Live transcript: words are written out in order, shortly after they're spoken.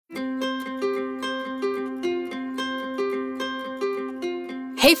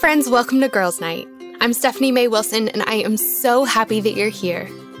Hey friends, welcome to Girls Night. I'm Stephanie Mae Wilson, and I am so happy that you're here.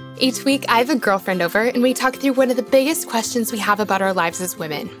 Each week, I have a girlfriend over, and we talk through one of the biggest questions we have about our lives as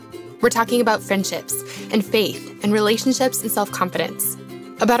women. We're talking about friendships, and faith, and relationships, and self-confidence.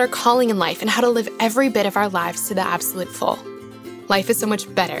 About our calling in life, and how to live every bit of our lives to the absolute full. Life is so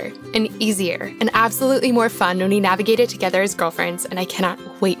much better, and easier, and absolutely more fun when we navigate it together as girlfriends, and I cannot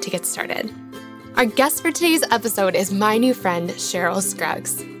wait to get started. Our guest for today's episode is my new friend, Cheryl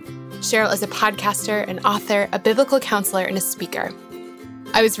Scruggs. Cheryl is a podcaster, an author, a biblical counselor, and a speaker.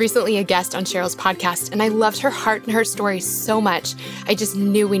 I was recently a guest on Cheryl's podcast, and I loved her heart and her story so much, I just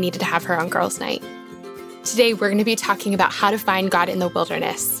knew we needed to have her on Girls Night. Today, we're going to be talking about how to find God in the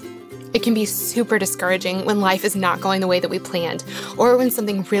wilderness. It can be super discouraging when life is not going the way that we planned, or when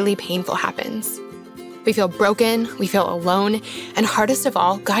something really painful happens. We feel broken, we feel alone, and hardest of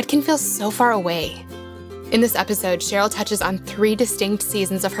all, God can feel so far away. In this episode, Cheryl touches on 3 distinct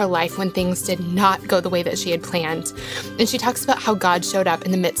seasons of her life when things did not go the way that she had planned, and she talks about how God showed up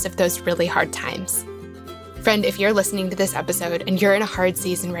in the midst of those really hard times. Friend, if you're listening to this episode and you're in a hard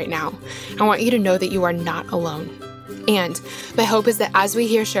season right now, I want you to know that you are not alone. And my hope is that as we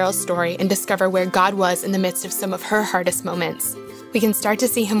hear Cheryl's story and discover where God was in the midst of some of her hardest moments, we can start to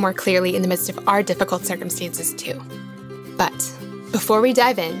see him more clearly in the midst of our difficult circumstances too. But before we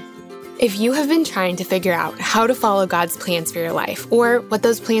dive in, if you have been trying to figure out how to follow God's plans for your life, or what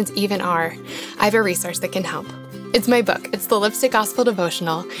those plans even are, I have a resource that can help. It's my book. It's the Lipstick Gospel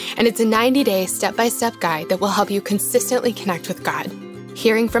Devotional, and it's a 90-day step-by-step guide that will help you consistently connect with God,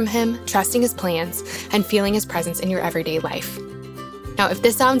 hearing from him, trusting his plans, and feeling his presence in your everyday life. Now, if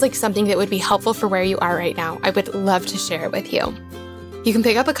this sounds like something that would be helpful for where you are right now, I would love to share it with you. You can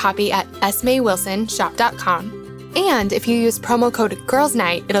pick up a copy at smaywilsonshop.com, and if you use promo code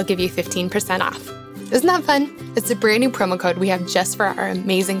GIRLSNIGHT, it'll give you 15% off. Isn't that fun? It's a brand new promo code we have just for our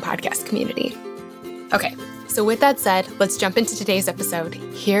amazing podcast community. Okay, so with that said, let's jump into today's episode.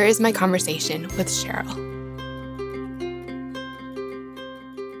 Here is my conversation with Cheryl.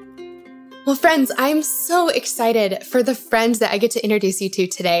 Well, friends, I'm so excited for the friend that I get to introduce you to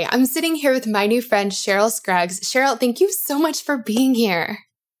today. I'm sitting here with my new friend, Cheryl Scruggs. Cheryl, thank you so much for being here.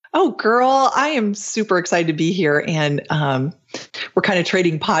 Oh, girl, I am super excited to be here. And we're kind of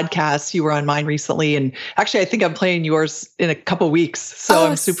trading podcasts. You were on mine recently. And actually, I think I'm playing yours in a couple weeks. So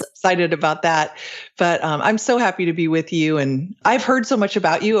I'm super excited about that. But I'm so happy to be with you. And I've heard so much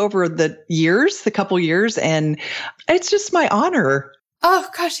about you over the couple years. And it's just my honor. Oh,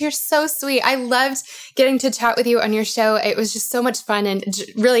 gosh, you're so sweet. I loved getting to chat with you on your show. It was just so much fun. And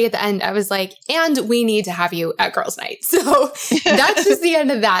really at the end, I was like, and we need to have you at Girls Night. So that's just the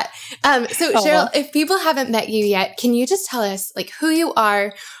end of that. So Cheryl, if people haven't met you yet, can you just tell us like who you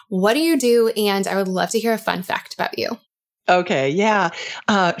are, what do you do? And I would love to hear a fun fact about you. Okay. Yeah.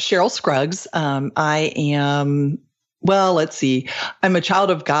 Cheryl Scruggs. I am, well, let's see. I'm a child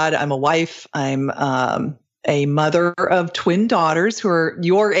of God. I'm a wife. I'm, a mother of twin daughters who are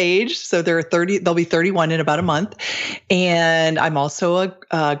your age. So they'll be 31 in about a month. And I'm also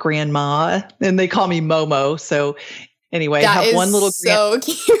a grandma, and they call me Momo. So anyway, I have one little so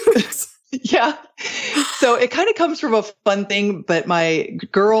cute. Yeah. So it kind of comes from a fun thing, but my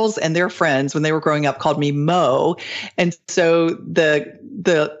girls and their friends, when they were growing up, called me Mo. And so the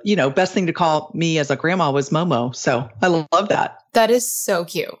best thing to call me as a grandma was Momo. So I love that. That is so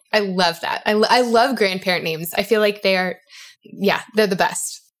cute. I love that. I love grandparent names. I feel like they're the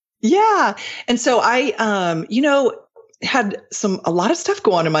best. Yeah. And so I, had a lot of stuff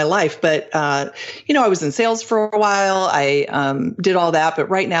go on in my life, but, I was in sales for a while. I did all that. But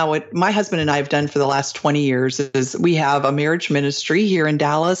right now, what my husband and I have done for the last 20 years is we have a marriage ministry here in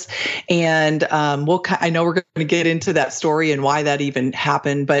Dallas. And I know we're going to get into that story and why that even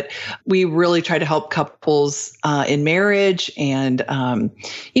happened, but we really try to help couples in marriage and,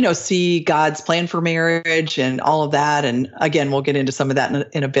 see God's plan for marriage and all of that. And again, we'll get into some of that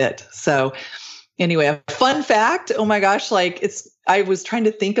in a bit. So anyway, a fun fact. Oh my gosh, I was trying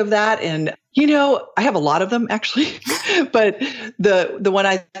to think of that, and I have a lot of them actually, but the one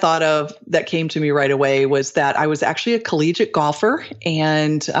I thought of that came to me right away was that I was actually a collegiate golfer,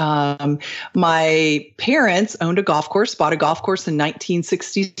 and my parents owned a golf course, bought a golf course in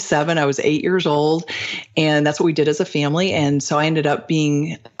 1967. I was 8 years old, and that's what we did as a family. And so I ended up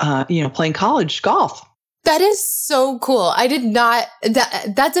being, playing college golf. That is so cool. I did not,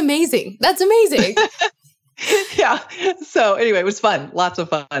 that's amazing. That's amazing. Yeah. So anyway, it was fun. Lots of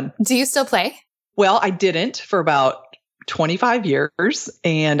fun. Do you still play? Well, I didn't for about 25 years,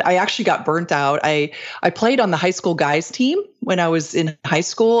 and I actually got burnt out. I played on the high school guys team when I was in high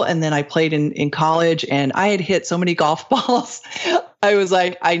school, and then I played in college, and I had hit so many golf balls. I was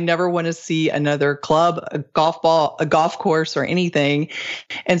like, I never want to see another club, a golf ball, a golf course or anything.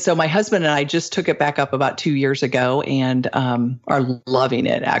 And so my husband and I just took it back up about 2 years ago and are loving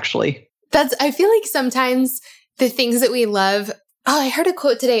it, actually. I feel like sometimes the things that we love. Oh, I heard a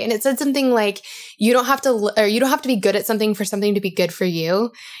quote today and it said something like, you don't have to be good at something for something to be good for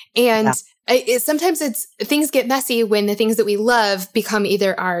you. And sometimes things get messy when the things that we love become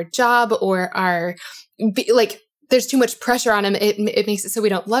either our job or there's too much pressure on them. It makes it so we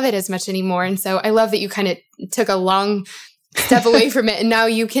don't love it as much anymore. And so I love that you kind of took a long step away from it and now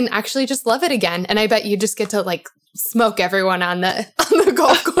you can actually just love it again. And I bet you just get to like smoke everyone on the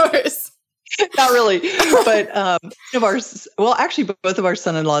golf course. Not really, but actually both of our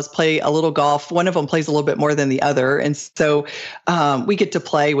son-in-laws play a little golf. One of them plays a little bit more than the other. And so we get to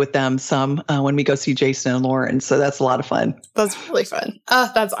play with them some when we go see Jason and Lauren. So that's a lot of fun. That's really fun. Oh,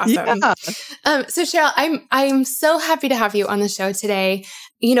 that's awesome. Yeah. So Cheryl, I'm so happy to have you on the show today.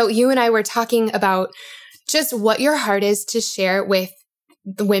 You know, you and I were talking about just what your heart is to share with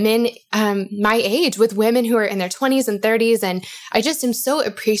the women my age, with women who are in their 20s and 30s. And I just am so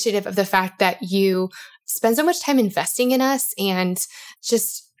appreciative of the fact that you spend so much time investing in us and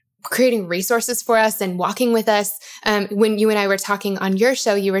just creating resources for us and walking with us. When you and I were talking on your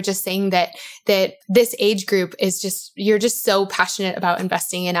show, you were just saying that this age group is you're just so passionate about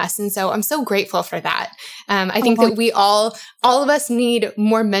investing in us. And so I'm so grateful for that. I think that we all of us need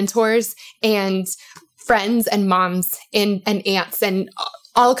more mentors and friends and moms and aunts and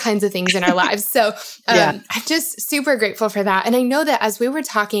all kinds of things in our lives. So I'm just super grateful for that. And I know that as we were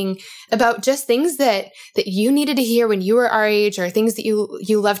talking about just things that you needed to hear when you were our age or things that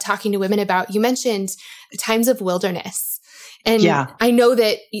you love talking to women about, you mentioned times of wilderness. And I know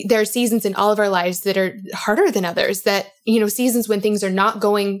that there are seasons in all of our lives that are harder than others, that, you know, seasons when things are not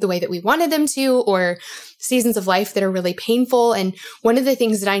going the way that we wanted them to, or seasons of life that are really painful. And one of the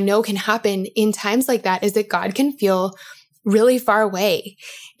things that I know can happen in times like that is that God can feel really far away.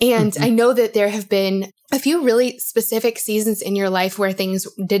 And I know that there have been a few really specific seasons in your life where things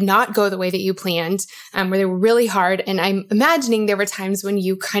did not go the way that you planned, where they were really hard. And I'm imagining there were times when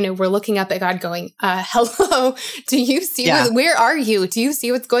you kind of were looking up at God going, hello, do you see, where are you? Do you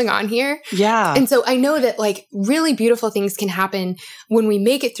see what's going on here? Yeah. And so I know that like really beautiful things can happen when we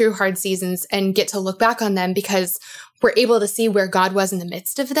make it through hard seasons and get to look back on them because we're able to see where God was in the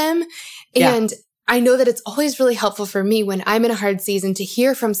midst of them. And I know that it's always really helpful for me when I'm in a hard season to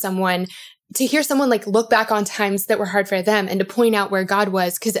hear someone like look back on times that were hard for them and to point out where God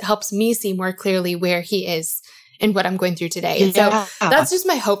was, because it helps me see more clearly where he is and what I'm going through today. And so that's just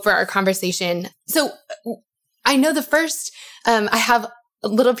my hope for our conversation. So I know the first, I have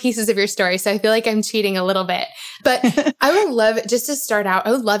little pieces of your story, so I feel like I'm cheating a little bit. But I would love, just to start out,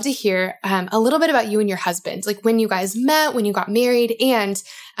 I would love to hear a little bit about you and your husband, like when you guys met, when you got married, and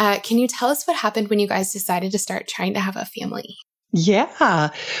can you tell us what happened when you guys decided to start trying to have a family? Yeah.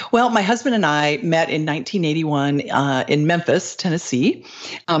 Well, my husband and I met in 1981 in Memphis, Tennessee.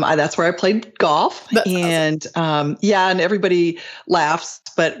 That's where I played golf. And awesome. And everybody laughs,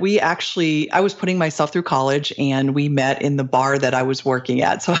 but I was putting myself through college and we met in the bar that I was working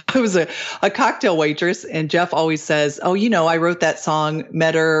at. So I was a cocktail waitress, and Jeff always says, oh, you know, I wrote that song,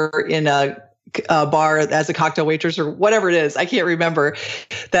 met her in a bar as a cocktail waitress or whatever it is. I can't remember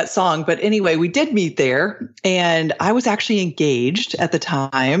that song. But anyway, we did meet there, and I was actually engaged at the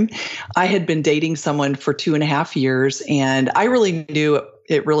time. I had been dating someone for 2.5 years, and I really knew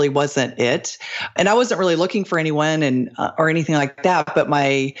it really wasn't it. And I wasn't really looking for anyone or anything like that. But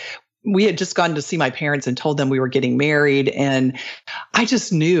we had just gone to see my parents and told them we were getting married. And I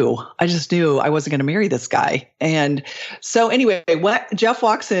just knew I wasn't going to marry this guy. And so anyway, Jeff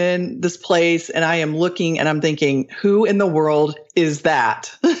walks in this place and I am looking and I'm thinking, who in the world is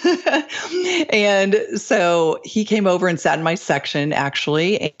that? And so he came over and sat in my section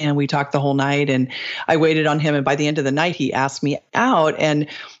actually. And we talked the whole night and I waited on him. And by the end of the night, he asked me out. And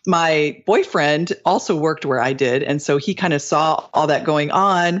my boyfriend also worked where I did. And so he kind of saw all that going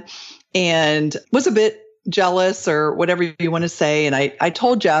on and was a bit jealous or whatever you want to say. And I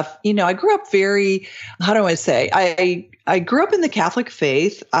told Jeff, you know, I grew up how do I say? I grew up in the Catholic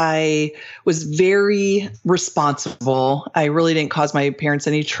faith. I was very responsible. I really didn't cause my parents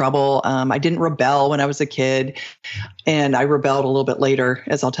any trouble. I didn't rebel when I was a kid, and I rebelled a little bit later,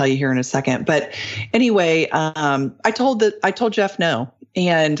 as I'll tell you here in a second. But anyway, I told Jeff no.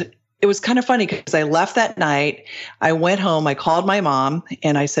 And it was kind of funny because I left that night. I went home. I called my mom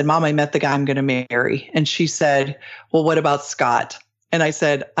and I said, Mom, I met the guy I'm going to marry. And she said, well, what about Scott? And I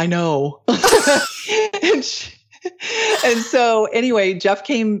said, I know. And so anyway, Jeff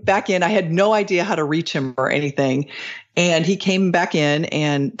came back in. I had no idea how to reach him or anything. And he came back in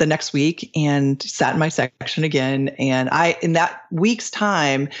and the next week and sat in my section again. And in that week's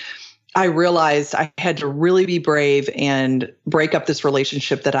time, I realized I had to really be brave and break up this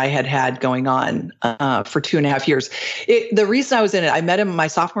relationship that I had going on for 2.5 years. The reason I was in it, I met him my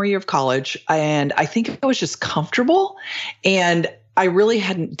sophomore year of college, and I think I was just comfortable. And I really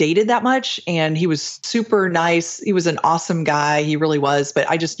hadn't dated that much, and he was super nice. He was an awesome guy. He really was. But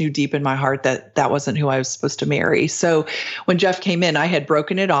I just knew deep in my heart that that wasn't who I was supposed to marry. So when Jeff came in, I had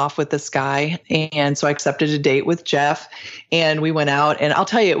broken it off with this guy. And so I accepted a date with Jeff, and we went out. And I'll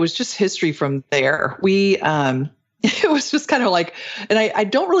tell you, it was just history from there. It was just kind of like, and I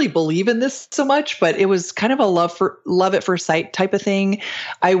don't really believe in this so much, but it was kind of a love at first sight type of thing.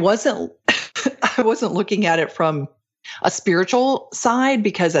 I wasn't looking at it from a spiritual side,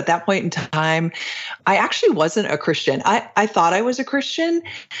 because at that point in time, I actually wasn't a Christian. I thought I was a Christian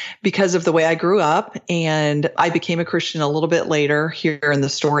because of the way I grew up, and I became a Christian a little bit later here in the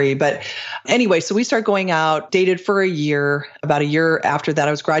story. But anyway, so we started going out, dated for a year. About a year after that,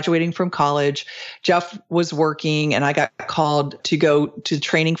 I was graduating from college. Jeff was working, and I got called to go to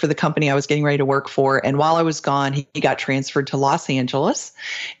training for the company I was getting ready to work for. And while I was gone, he got transferred to Los Angeles.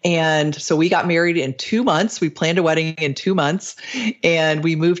 And so we got married in 2 months. We planned a wedding in 2 months, and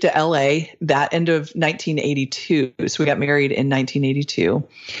we moved to LA that end of 1982. So we got married in 1982,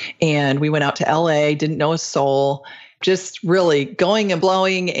 and we went out to LA, didn't know a soul, just really going and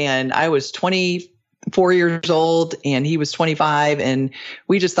blowing. And I was 24 years old and he was 25, and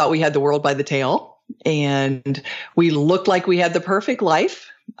we just thought we had the world by the tail, and we looked like we had the perfect life.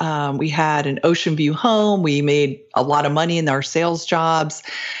 We had an ocean view home. We made a lot of money in our sales jobs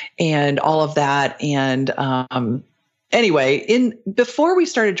and all of that. And, anyway, before we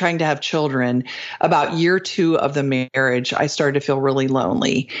started trying to have children, about year 2 of the marriage, I started to feel really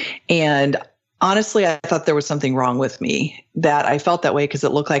lonely. And honestly, I thought there was something wrong with me, that I felt that way because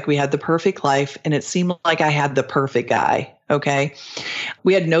it looked like we had the perfect life and it seemed like I had the perfect guy. Okay.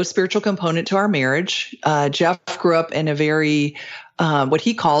 We had no spiritual component to our marriage. Jeff grew up in a very, what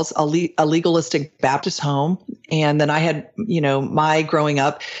he calls a legalistic Baptist home. And then I had, my growing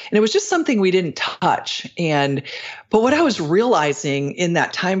up, and it was just something we didn't touch. But what I was realizing in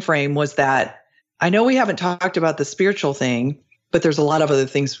that time frame was that I know we haven't talked about the spiritual thing, but there's a lot of other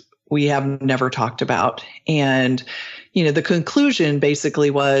things we have never talked about. And, the conclusion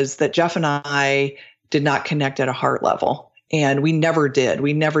basically was that Jeff and I did not connect at a heart level. And we never did.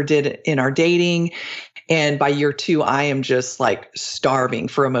 We never did in our dating. And by year 2, I am just like starving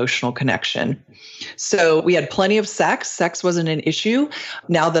for emotional connection. So we had plenty of sex. Sex wasn't an issue.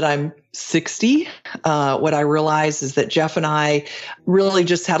 Now that I'm 60, what I realized is that Jeff and I really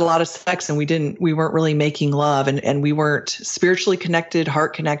just had a lot of sex, and we weren't really making love, and we weren't spiritually connected,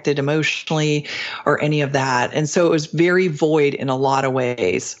 heart connected, emotionally, or any of that. And so it was very void in a lot of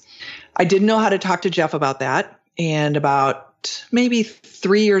ways. I didn't know how to talk to Jeff about that. And about maybe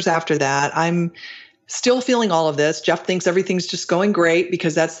 3 years after that, I'm still feeling all of this. Jeff thinks everything's just going great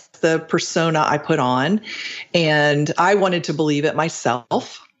because that's the persona I put on. And I wanted to believe it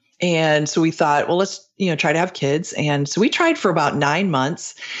myself. And so we thought, well, let's, try to have kids. And so we tried for about 9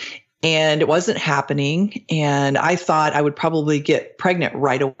 months, and it wasn't happening. And I thought I would probably get pregnant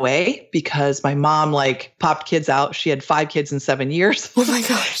right away because my mom popped kids out. She had 5 kids in 7 years. Oh my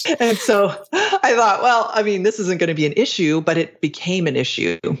gosh. And so I thought, well, this isn't going to be an issue, but it became an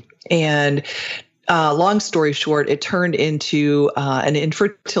issue. And long story short, it turned into an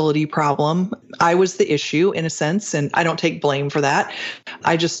infertility problem. I was the issue in a sense, and I don't take blame for that.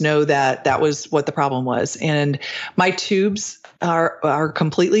 I just know that that was what the problem was. And my tubes are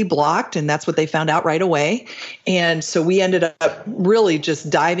completely blocked, and that's what they found out right away. And so we ended up really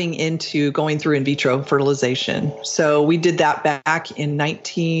just diving into going through in vitro fertilization. So we did that back in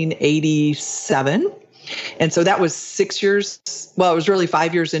 1987. And so that was 6 years. Well, it was really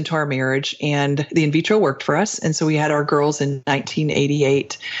 5 years into our marriage, and the in vitro worked for us. And so we had our girls in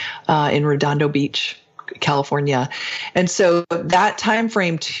 1988 in Redondo Beach, California. And so that time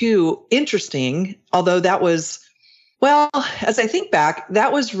frame too, interesting, although that was, well, as I think back,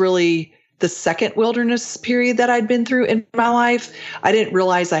 that was really the second wilderness period that I'd been through in my life. I didn't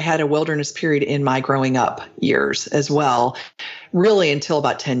realize I had a wilderness period in my growing up years as well, really until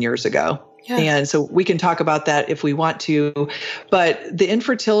about 10 years ago. Yeah. And so we can talk about that if we want to, but the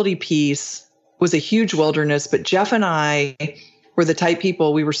infertility piece was a huge wilderness. But Jeff and I were the type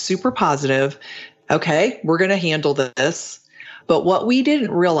people, we were super positive. Okay, we're going to handle this. But what we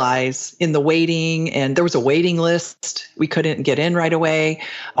didn't realize in the waiting, and there was a waiting list, we couldn't get in right away,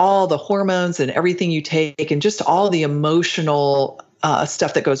 all the hormones and everything you take, and just all the emotional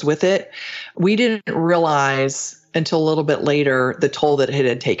stuff that goes with it, we didn't realize until a little bit later the toll that it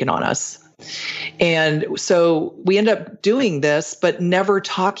had taken on us. And so we end up doing this, but never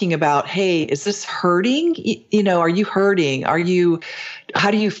talking about, hey, is this hurting? Are you hurting?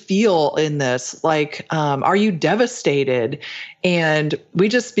 How do you feel in this? Like, are you devastated? And we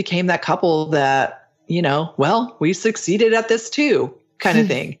just became that couple that, well, we succeeded at this too, kind of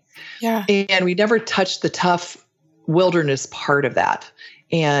thing. Yeah. And we never touched the tough wilderness part of that.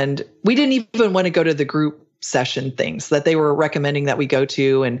 And we didn't even want to go to the group session things that they were recommending that we go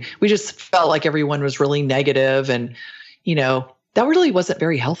to. And we just felt like everyone was really negative, and, that really wasn't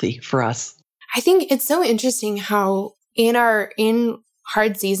very healthy for us. I think it's so interesting how in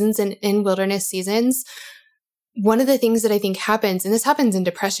hard seasons and in wilderness seasons, one of the things that I think happens, and this happens in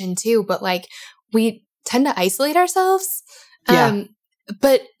depression too, but like we tend to isolate ourselves. Yeah.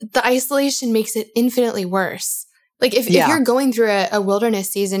 But the isolation makes it infinitely worse. Like if you're going through a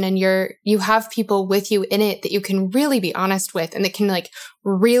wilderness season and you have people with you in it that you can really be honest with and that can like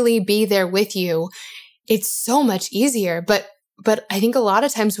really be there with you, it's so much easier. But I think a lot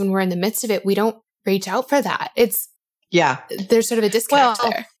of times when we're in the midst of it, we don't reach out for that. There's sort of a disconnect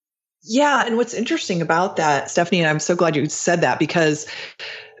there. Yeah. And what's interesting about that, Stephanie, and I'm so glad you said that, because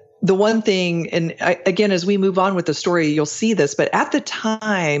the one thing, and again, as we move on with the story, you'll see this, but at the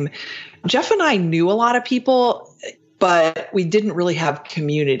time, Jeff and I knew a lot of people, but we didn't really have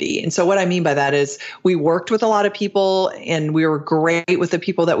community. And so what I mean by that is we worked with a lot of people and we were great with the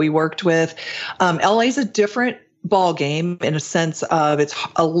people that we worked with. LA is a different ball game in a sense of it's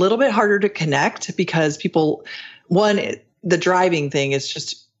a little bit harder to connect because people, the driving thing is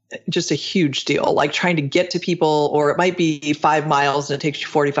just a huge deal, like trying to get to people, or it might be 5 miles and it takes you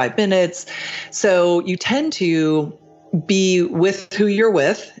 45 minutes. So you tend to be with who you're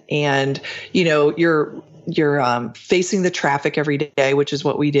with, and, you're facing the traffic every day, which is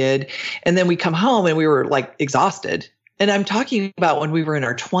what we did. And then we come home and we were like exhausted. And I'm talking about when we were in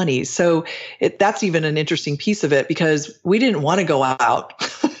our 20s. So that's even an interesting piece of it, because we didn't want to go out.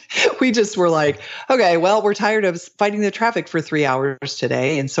 We just were like, okay, well, we're tired of fighting the traffic for 3 hours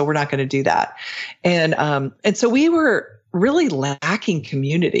today. And so we're not going to do that. And so we were really lacking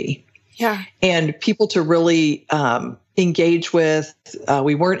community. Yeah. And people to really engage with.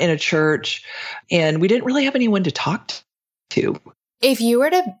 We weren't in a church, and we didn't really have anyone to talk to. If you were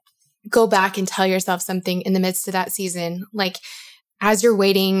to go back and tell yourself something in the midst of that season, like as you're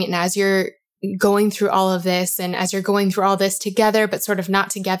waiting and as you're going through all of this and as you're going through all this together, but sort of not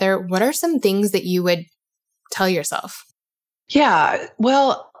together, what are some things that you would tell yourself? Yeah,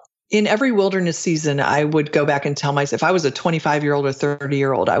 well, in every wilderness season, I would go back and tell myself, if I was a 25-year-old or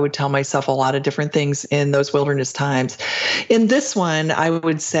 30-year-old, I would tell myself a lot of different things in those wilderness times. In this one, I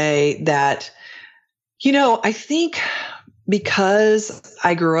would say that, I think because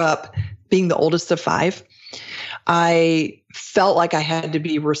I grew up being the oldest of 5, I felt like I had to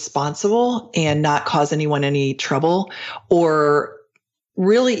be responsible and not cause anyone any trouble or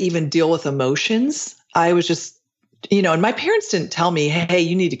really even deal with emotions. I was just, and my parents didn't tell me, hey,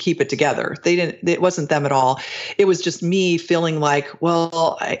 you need to keep it together. It wasn't them at all. It was just me feeling like,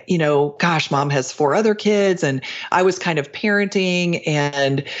 well, gosh, mom has 4 other kids and I was kind of parenting.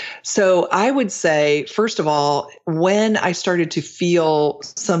 And so I would say, first of all, when I started to feel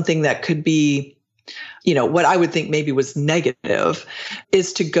something that could be, what I would think maybe was negative,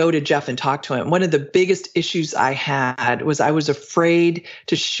 is to go to Jeff and talk to him. One of the biggest issues I had was I was afraid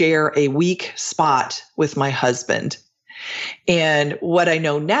to share a weak spot with my husband. And what I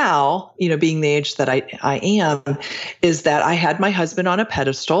know now, being the age that I am, is that I had my husband on a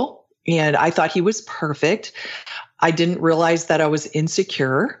pedestal and I thought he was perfect. I didn't realize that I was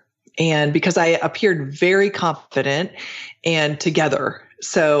insecure, and because I appeared very confident and together.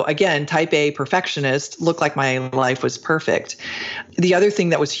 So again, type A perfectionist, looked like my life was perfect. The other thing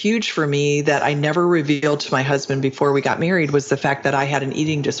that was huge for me that I never revealed to my husband before we got married was the fact that I had an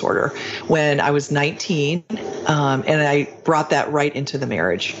eating disorder when I was 19. And I brought that right into the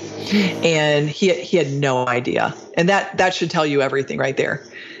marriage. And he had no idea. And that should tell you everything right there,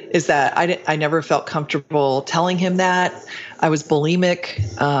 is that I never felt comfortable telling him that. I was bulimic.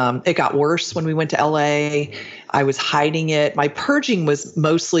 It got worse when we went to LA. I was hiding it. My purging was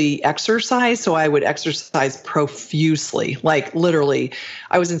mostly exercise. So I would exercise profusely, like literally.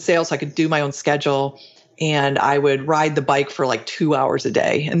 I was in sales, so I could do my own schedule. and I would ride the bike for like 2 hours a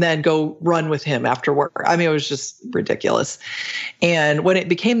day and then go run with him after work. I mean, it was just ridiculous. And when it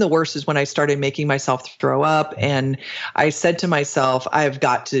became the worst is when I started making myself throw up. And I said to myself, I've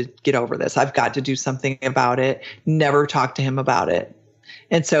got to get over this. I've got to do something about it. Never talk to him about it.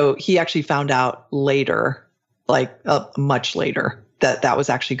 And so he actually found out later, like much later, that was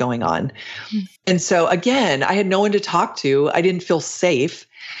actually going on. And so again, I had no one to talk to. I didn't feel safe.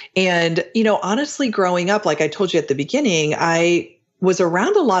 And, honestly, growing up, like I told you at the beginning, I was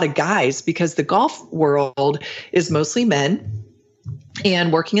around a lot of guys because the golf world is mostly men.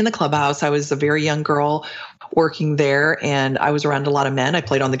 And working in the clubhouse, I was a very young girl working there, and I was around a lot of men. I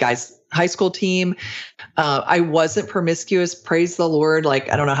played on the guys' high school team. I wasn't promiscuous, praise the Lord.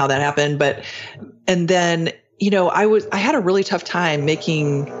 Like, I don't know how that happened, and then, I had a really tough time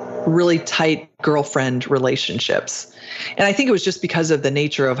making really tight girlfriend relationships. And I think it was just because of the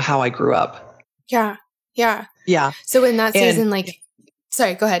nature of how I grew up. Yeah. Yeah. Yeah. So in that season,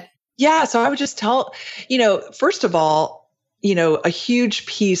 sorry, go ahead. Yeah. So I would just tell, first of all, a huge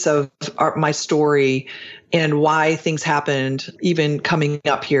piece of my story and why things happened, even coming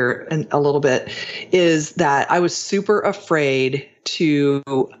up here in a little bit, is that I was super afraid to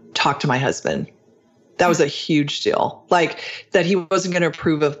talk to my husband. That was a huge deal. Like that he wasn't going to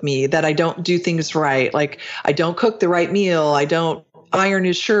approve of me, that I don't do things right. Like I don't cook the right meal. I don't iron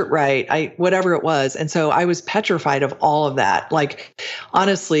his shirt right. Whatever it was. And so I was petrified of all of that. Like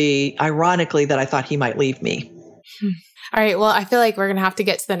honestly, ironically, that I thought he might leave me. All right. Well, I feel like we're going to have to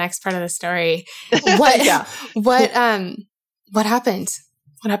get to the next part of the story. What happened? What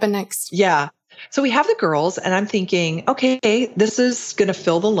happened next? Yeah. So we have the girls and I'm thinking, okay, this is going to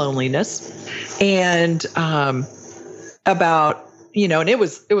fill the loneliness. And, and it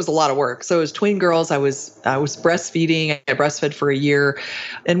was a lot of work. So it was twin girls. I was breastfeeding. I breastfed for a year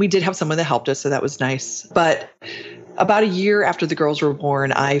and we did have someone that helped us. So that was nice. But about a year after the girls were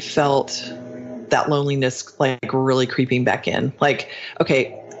born, I felt that loneliness like really creeping back in. Like,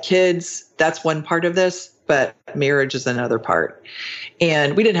 okay, kids, that's one part of this, but marriage is another part.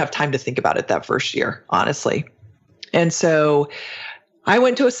 And we didn't have time to think about it that first year, honestly. And so I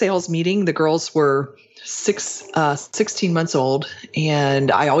went to a sales meeting. The girls were 16 months old.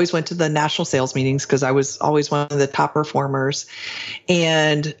 And I always went to the national sales meetings because I was always one of the top performers.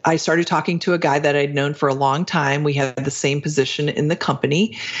 And I started talking to a guy that I'd known for a long time. We had the same position in the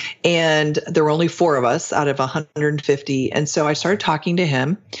company. And there were only 4 of us out of 150. And so I started talking to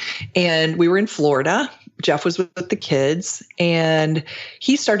him. And we were in Florida. Jeff was with the kids, and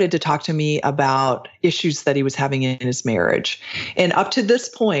he started to talk to me about issues that he was having in his marriage. And up to this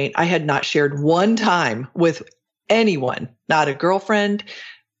point, I had not shared one time with anyone, not a girlfriend,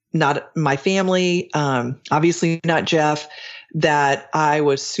 not my family, obviously not Jeff, that I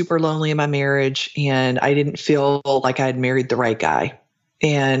was super lonely in my marriage and I didn't feel like I had married the right guy.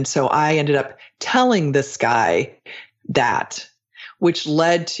 And so I ended up telling this guy that, which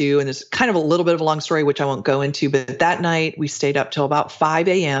led to, and there's kind of a little bit of a long story, which I won't go into, but that night we stayed up till about 5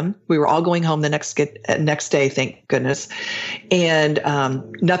 a.m. We were all going home the next day, thank goodness. And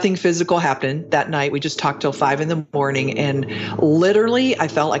nothing physical happened that night. We just talked till 5 a.m. And literally I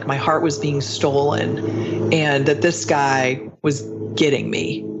felt like my heart was being stolen and that this guy was getting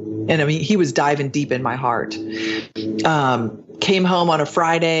me. And I mean, he was diving deep in my heart. Came home on a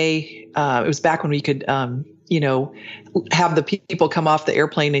Friday. It was back when we could, have the people come off the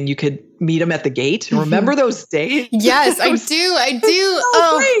airplane and you could meet them at the gate. Remember those days? Yes, I do.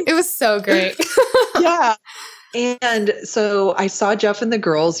 Oh, it was so great. Yeah. And so I saw Jeff and the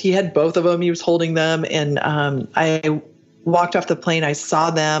girls. He had both of them. He was holding them. And I walked off the plane. I saw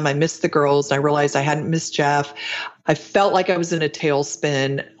them. I missed the girls. And I realized I hadn't missed Jeff. I felt like I was in a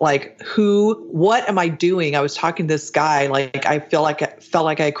tailspin. Like, what am I doing? I was talking to this guy. Like, I felt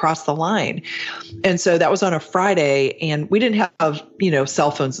like I crossed the line. And so that was on a Friday, and we didn't have,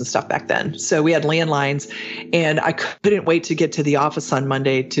 cell phones and stuff back then. So we had landlines, and I couldn't wait to get to the office on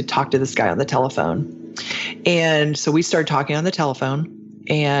Monday to talk to this guy on the telephone. And so we started talking on the telephone.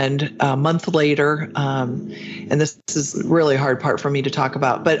 And a month later, and this is really hard part for me to talk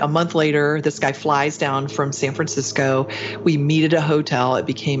about, but a month later, this guy flies down from San Francisco. We meet at a hotel. It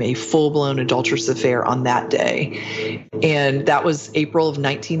became a full-blown adulterous affair on that day. And that was April of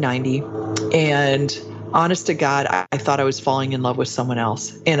 1990. And honest to God, I thought I was falling in love with someone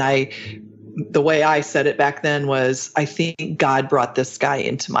else. And the way I said it back then was, I think God brought this guy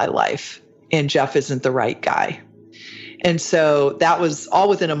into my life and Jeff isn't the right guy. And so that was all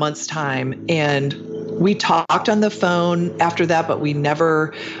within a month's time. And we talked on the phone after that, but we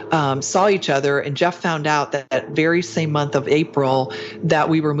never saw each other. And Jeff found out that very same month of April that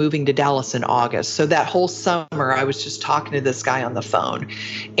we were moving to Dallas in August. So that whole summer, I was just talking to this guy on the phone,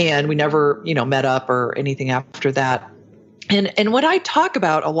 and we never, met up or anything after that. And what I talk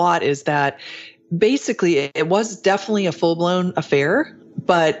about a lot is that basically it was definitely a full-blown affair,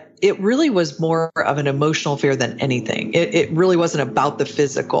 but it really was more of an emotional affair than anything. It really wasn't about the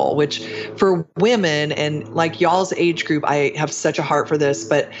physical, which for women and like y'all's age group, I have such a heart for this,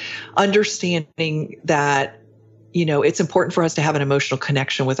 but understanding that, it's important for us to have an emotional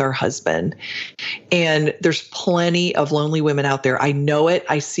connection with our husband. And there's plenty of lonely women out there. I know it.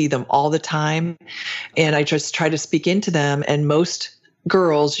 I see them all the time. And I just try to speak into them. And most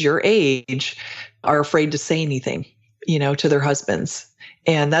girls your age are afraid to say anything, to their husbands.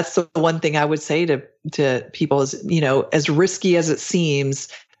 And that's the one thing I would say to people is, as risky as it seems,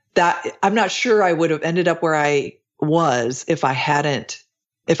 that I'm not sure I would have ended up where I was if I had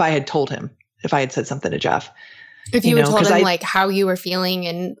told him, if I had said something to Jeff. If you had told him like how you were feeling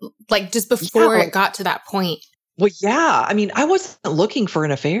and like just before it got to that point. Well, yeah. I mean, I wasn't looking for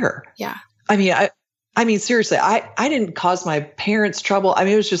an affair. Yeah. I mean, seriously, I didn't cause my parents trouble. I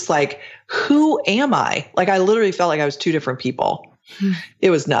mean, it was just like, who am I? Like, I literally felt like I was two different people.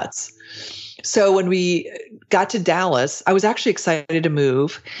 It was nuts. So when we got to Dallas, I was actually excited to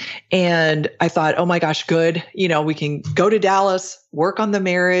move. And I thought, oh my gosh, good. We can go to Dallas, work on the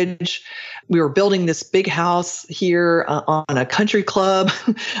marriage. We were building this big house here on a country club.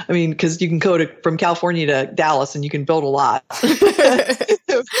 I mean, because you can go from California to Dallas and you can build a lot.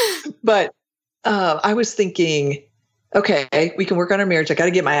 But I was thinking, okay, we can work on our marriage. I got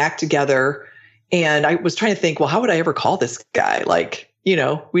to get my act together. And I was trying to think, well, how would I ever call this guy? Like, we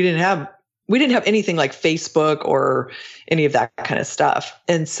didn't have anything like Facebook or any of that kind of stuff.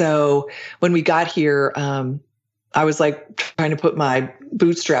 And so when we got here, I was like trying to put my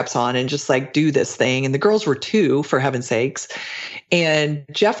bootstraps on and just like do this thing. And the girls were too, for heaven's sakes. And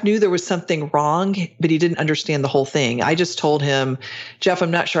Jeff knew there was something wrong, but he didn't understand the whole thing. I just told him, Jeff,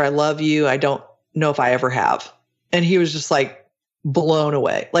 I'm not sure I love you. I don't know if I ever have. And he was just like blown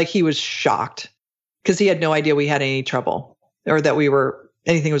away. Like he was shocked because he had no idea we had any trouble or that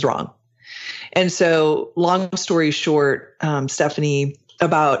anything was wrong. And so long story short, Stephanie,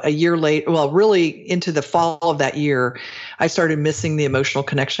 about a year late, well, really into the fall of that year, I started missing the emotional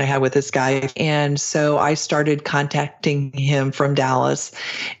connection I had with this guy. And so I started contacting him from Dallas.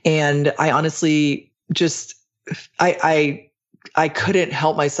 And I honestly just, I couldn't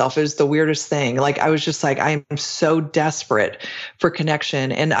help myself. It was the weirdest thing. Like, I was just like, I'm so desperate for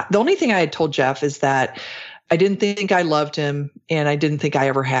connection. And the only thing I had told Jeff is that I didn't think I loved him and I didn't think I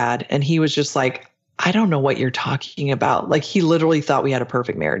ever had. And he was just like, I don't know what you're talking about. Like, he literally thought we had a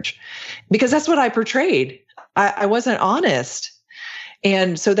perfect marriage because that's what I portrayed. I wasn't honest.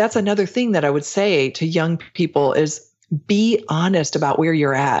 And so that's another thing that I would say to young people is be honest about where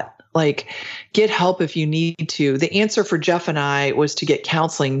you're at. Like, get help if you need to. The answer for Jeff and I was to get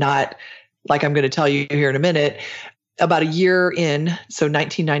counseling, not like I'm going to tell you here in a minute. About a year in, so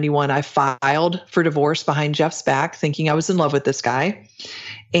 1991, I filed for divorce behind Jeff's back, thinking I was in love with this guy,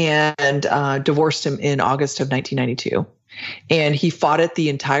 and divorced him in August of 1992. And he fought it the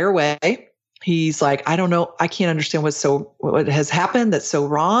entire way. He's like, I don't know. I can't understand what has happened that's so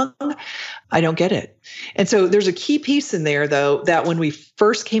wrong. I don't get it. And so there's a key piece in there, though, that when we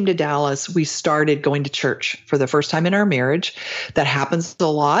first came to Dallas, we started going to church for the first time in our marriage. That happens a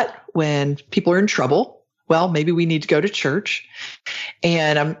lot when people are in trouble. Well, maybe we need to go to church.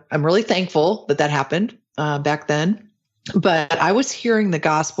 And I'm really thankful that happened back then. But I was hearing the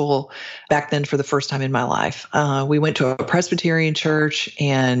gospel back then for the first time in my life. We went to a Presbyterian church,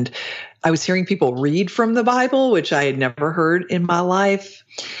 and I was hearing people read from the Bible, which I had never heard in my life.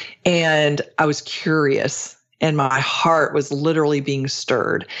 And I was curious, and my heart was literally being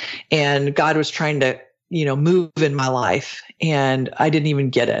stirred. And God was trying to, move in my life. And I didn't even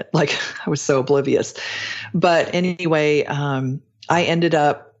get it. Like, I was so oblivious. But anyway, I ended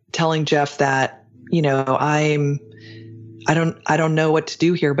up telling Jeff that, I don't know what to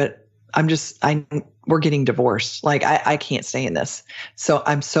do here, but we're getting divorced. Like, I can't stay in this. So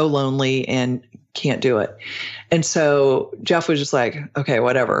I'm so lonely and can't do it. And so Jeff was just like, okay,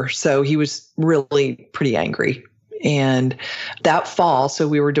 whatever. So he was really pretty angry. And that fall, so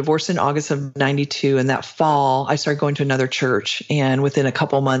we were divorced in August of 92. And that fall, I started going to another church. And within a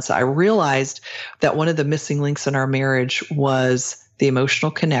couple months, I realized that one of the missing links in our marriage was the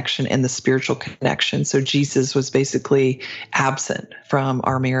emotional connection and the spiritual connection. So Jesus was basically absent from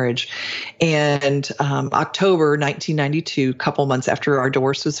our marriage. And October 1992, a couple months after our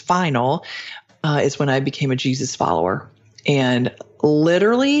divorce was final, is when I became a Jesus follower. And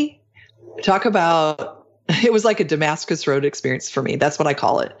literally, talk about, it was like a Damascus Road experience for me. That's what I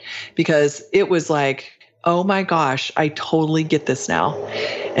call it, because it was like, oh my gosh, I totally get this now.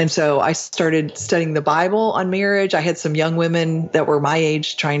 And so I started studying the Bible on marriage. I had some young women that were my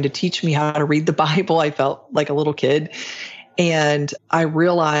age trying to teach me how to read the Bible. I felt like a little kid. And I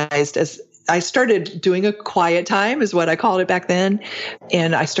realized as I started doing a quiet time, is what I called it back then.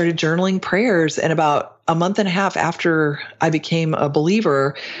 And I started journaling prayers. And about a month and a half after I became a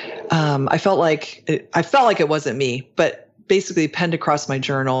believer, I felt like it wasn't me, but basically penned across my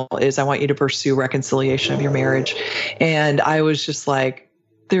journal is, I want you to pursue reconciliation of your marriage. And I was just like,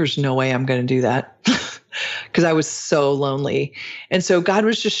 there's no way I'm going to do that, because I was so lonely. And so God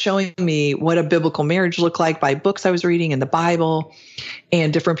was just showing me what a biblical marriage looked like by books I was reading in the Bible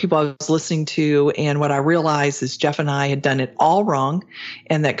and different people I was listening to. And what I realized is Jeff and I had done it all wrong,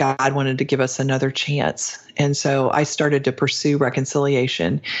 and that God wanted to give us another chance. And so I started to pursue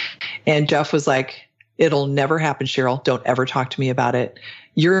reconciliation. And Jeff was like, it'll never happen, Cheryl. Don't ever talk to me about it.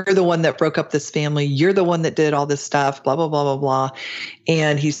 You're the one that broke up this family. You're the one that did all this stuff, blah, blah, blah, blah, blah.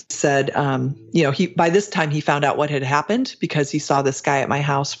 And he said, by this time he found out what had happened, because he saw this guy at my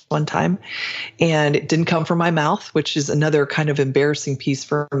house one time, and it didn't come from my mouth, which is another kind of embarrassing piece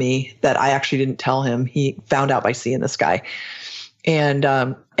for me that I actually didn't tell him. He found out by seeing this guy. And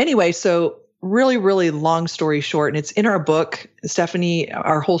anyway, so really, really long story short, and it's in our book, Stephanie,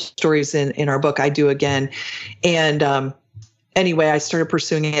 our whole story is in our book, I Do Again. And anyway, I started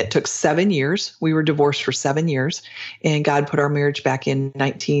pursuing it. It took 7 years. We were divorced for 7 years, and God put our marriage back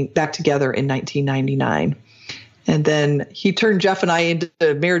together in 1999. And then he turned Jeff and I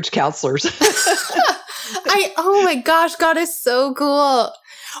into marriage counselors. Oh my gosh, God is so cool.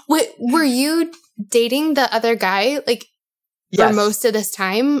 Were you dating the other guy for Yes. most of this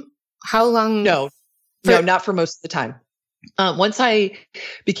time? How long? No, not for most of the time. Once I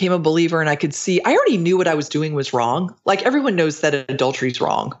became a believer and I could see, I already knew what I was doing was wrong. Like, everyone knows that adultery is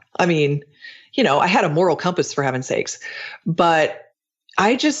wrong. I mean, I had a moral compass, for heaven's sakes. But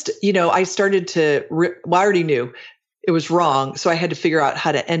I just, I started to, I already knew it was wrong. So I had to figure out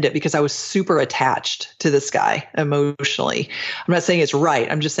how to end it, because I was super attached to this guy emotionally. I'm not saying it's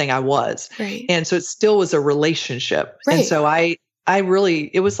right. I'm just saying I was. Right. And so it still was a relationship. Right. And so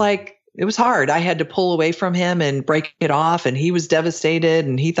it was hard. I had to pull away from him and break it off. And he was devastated,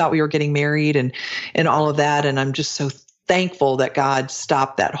 and he thought we were getting married and all of that. And I'm just so thankful that God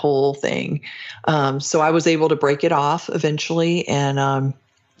stopped that whole thing. So I was able to break it off eventually. And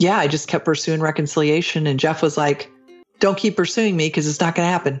I just kept pursuing reconciliation. And Jeff was like, don't keep pursuing me, because it's not going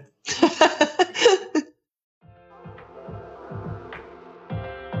to happen.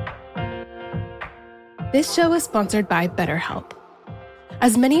 This show is sponsored by BetterHelp.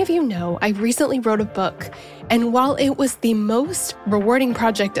 As many of you know, I recently wrote a book, and while it was the most rewarding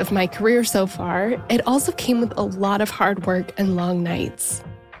project of my career so far, it also came with a lot of hard work and long nights.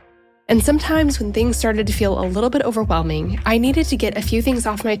 And sometimes when things started to feel a little bit overwhelming, I needed to get a few things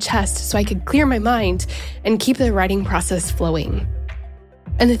off my chest so I could clear my mind and keep the writing process flowing.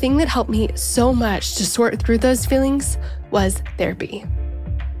 And the thing that helped me so much to sort through those feelings was therapy.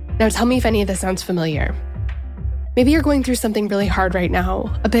 Now tell me if any of this sounds familiar. Maybe you're going through something really hard right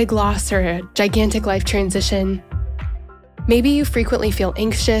now, a big loss or a gigantic life transition. Maybe you frequently feel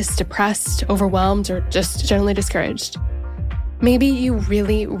anxious, depressed, overwhelmed, or just generally discouraged. Maybe you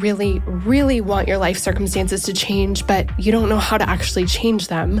really, really, really want your life circumstances to change, but you don't know how to actually change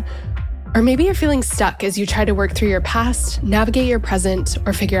them. Or maybe you're feeling stuck as you try to work through your past, navigate your present,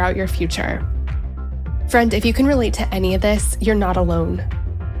 or figure out your future. Friend, if you can relate to any of this, you're not alone.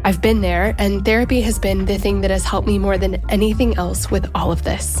 I've been there, and therapy has been the thing that has helped me more than anything else with all of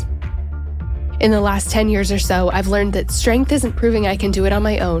this. In the last 10 years or so, I've learned that strength isn't proving I can do it on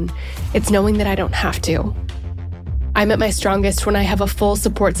my own. It's knowing that I don't have to. I'm at my strongest when I have a full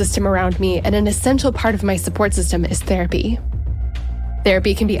support system around me, and an essential part of my support system is therapy.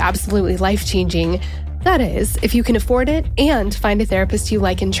 Therapy can be absolutely life-changing. That is, if you can afford it and find a therapist you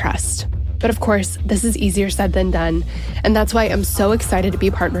like and trust. But of course, this is easier said than done, and that's why I'm so excited to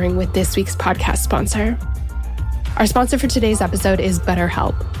be partnering with this week's podcast sponsor. Our sponsor for today's episode is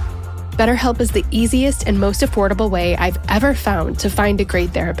BetterHelp. BetterHelp is the easiest and most affordable way I've ever found to find a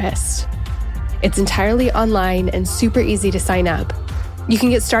great therapist. It's entirely online and super easy to sign up. You can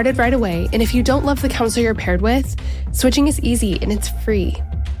get started right away, and if you don't love the counselor you're paired with, switching is easy and it's free.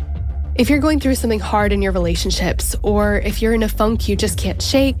 If you're going through something hard in your relationships, or if you're in a funk you just can't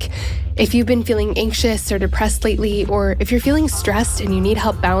shake, if you've been feeling anxious or depressed lately, or if you're feeling stressed and you need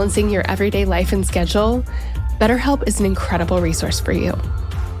help balancing your everyday life and schedule, BetterHelp is an incredible resource for you.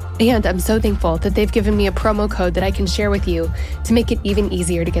 And I'm so thankful that they've given me a promo code that I can share with you to make it even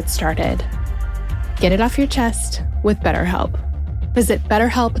easier to get started. Get it off your chest with BetterHelp. Visit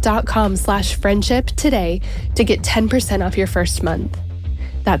betterhelp.com/friendship today to get 10% off your first month.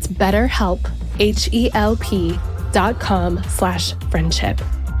 That's BetterHelp, HELP.com/friendship.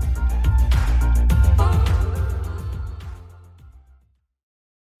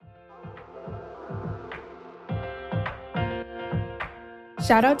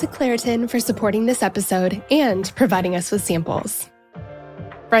 Shout out to Claritin for supporting this episode and providing us with samples.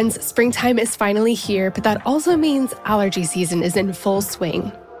 Friends, springtime is finally here, but that also means allergy season is in full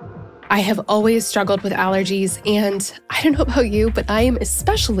swing. I have always struggled with allergies, and I don't know about you, but I am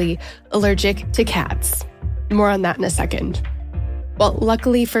especially allergic to cats. More on that in a second. Well,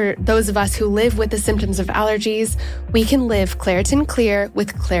 luckily for those of us who live with the symptoms of allergies, we can live Claritin Clear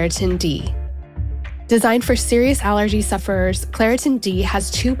with Claritin D. Designed for serious allergy sufferers, Claritin D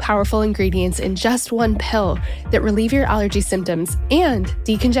has 2 powerful ingredients in just one pill that relieve your allergy symptoms and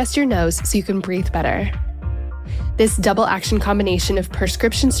decongest your nose so you can breathe better. This double action combination of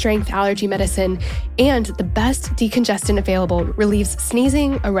prescription strength allergy medicine and the best decongestant available relieves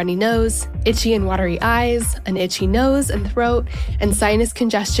sneezing, a runny nose, itchy and watery eyes, an itchy nose and throat, and sinus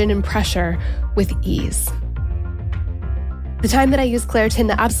congestion and pressure with ease. The time that I use Claritin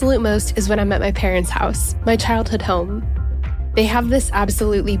the absolute most is when I'm at my parents' house, my childhood home. They have this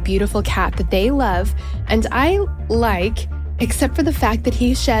absolutely beautiful cat that they love, and I like, except for the fact that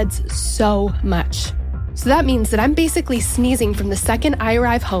he sheds so much. So that means that I'm basically sneezing from the second I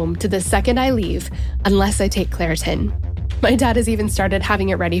arrive home to the second I leave, unless I take Claritin. My dad has even started having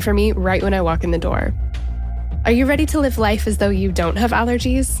it ready for me right when I walk in the door. Are you ready to live life as though you don't have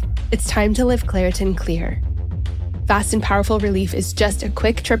allergies? It's time to live Claritin Clear. Fast and powerful relief is just a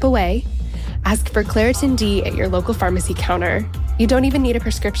quick trip away. Ask for Claritin D at your local pharmacy counter. You don't even need a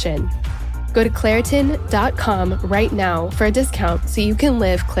prescription. Go to Claritin.com right now for a discount so you can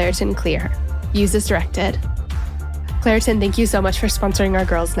live Claritin Clear. Use as directed. Claritin, thank you so much for sponsoring our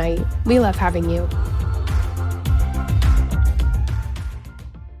girls' night. We love having you.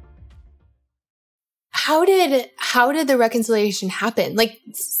 How did the reconciliation happen? Like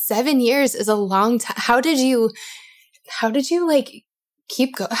 7 years is a long time. How did you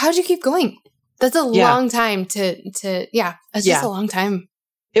keep going? That's a long time it's just a long time.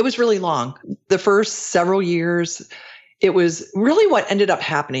 It was really long. The first several years, it was really what ended up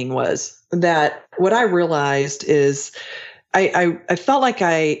happening was that what I realized is I felt like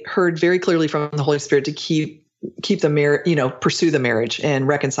I heard very clearly from the Holy Spirit to keep the marriage, pursue the marriage and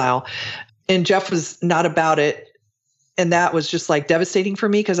reconcile. And Jeff was not about it. And that was just like devastating for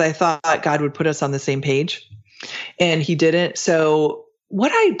me because I thought God would put us on the same page and he didn't. So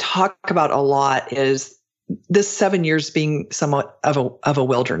what I talk about a lot is this 7 years being somewhat of a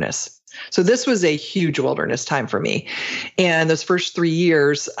wilderness. So this was a huge wilderness time for me. And those first 3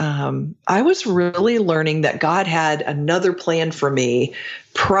 years, I was really learning that God had another plan for me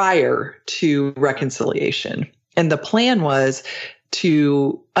prior to reconciliation. And the plan was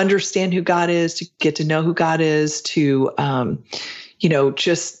to understand who God is, to get to know who God is, to,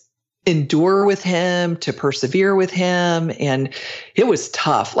 just endure with him, to persevere with him. And it was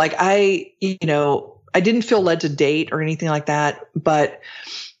tough. Like I didn't feel led to date or anything like that, but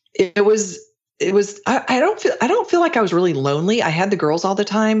it was, I don't feel like I was really lonely. I had the girls all the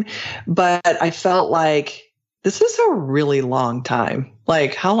time, but I felt like this is a really long time.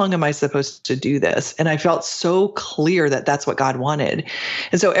 Like, how long am I supposed to do this? And I felt so clear that that's what God wanted.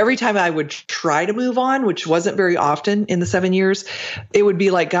 And so every time I would try to move on, which wasn't very often in the 7 years, it would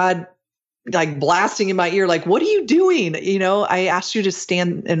be like God, like blasting in my ear, like, what are you doing? I asked you to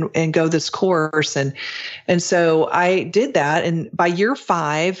stand and go this course. And so I did that. And by year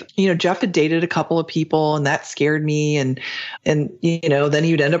 5, Jeff had dated a couple of people and that scared me. And then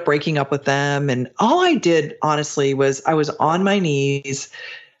he'd end up breaking up with them. And all I did, honestly, was I was on my knees.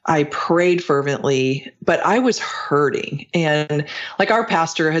 I prayed fervently, but I was hurting. And like our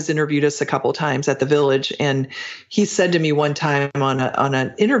pastor has interviewed us a couple of times at the Village. And he said to me one time on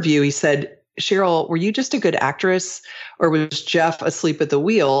an interview, he said, Cheryl, were you just a good actress or was Jeff asleep at the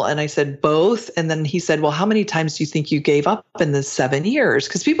wheel? And I said, both. And then he said, well, how many times do you think you gave up in the 7 years?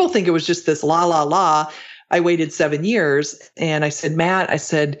 Because people think it was just this la, la, la. I waited 7 years. And I said, Matt,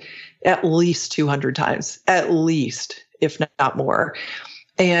 at least 200 times, at least, if not more.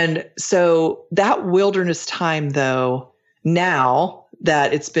 And so that wilderness time, though, now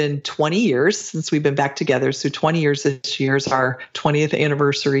that it's been 20 years since we've been back together, so 20 years this year is our 20th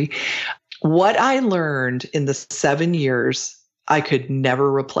anniversary, what I learned in the 7 years, I could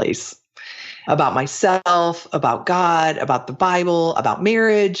never replace. about myself, about God, about the Bible, about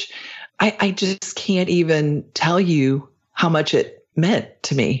marriage. I just can't even tell you how much it meant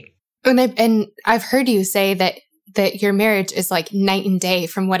to me. And I've heard you say that your marriage is like night and day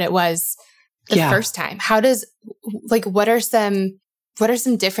from what it was the first time. What are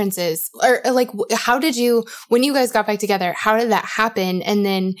some differences, or like, how did you, when you guys got back together, how did that happen? And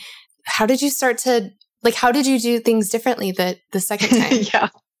then how did you start to, like, how did you do things differently the second time? Yeah,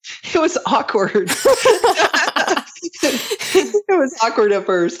 it was awkward. It was awkward at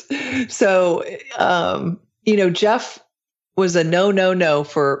first. So, Jeff was a no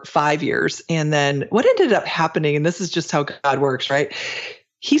for 5 years. And then what ended up happening, and this is just how God works, right?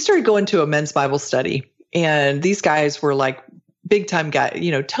 He started going to a men's Bible study. And these guys were like big time guys,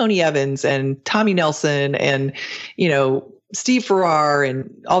 Tony Evans and Tommy Nelson and, Steve Farrar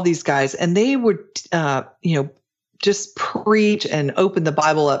and all these guys. And they would, just preach and open the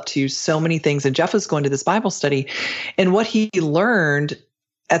Bible up to so many things. And Jeff was going to this Bible study. And what he learned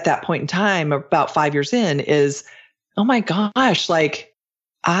at that point in time, about 5 years in, is, oh my gosh, like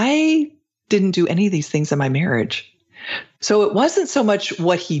I didn't do any of these things in my marriage. So it wasn't so much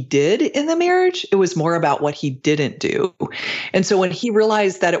what he did in the marriage, it was more about what he didn't do. And so when he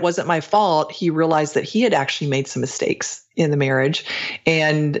realized that it wasn't my fault, he realized that he had actually made some mistakes in the marriage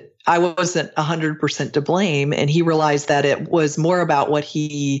and I wasn't 100% to blame. And he realized that it was more about what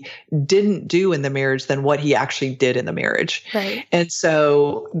he didn't do in the marriage than what he actually did in the marriage. Right. And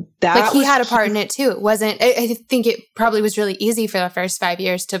so that like he had a part in it too. It wasn't, I think it probably was really easy for the first 5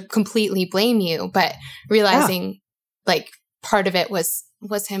 years to completely blame you, but realizing like part of it was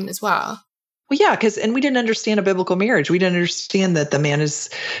him as well. Well, yeah, and we didn't understand a biblical marriage. We didn't understand that the man is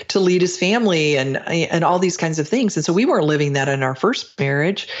to lead his family and all these kinds of things. And so we weren't living that in our first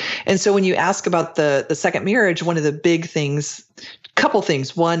marriage. And so when you ask about the second marriage, one of the big things, couple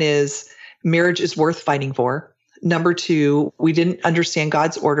things. One is marriage is worth fighting for. Number two, we didn't understand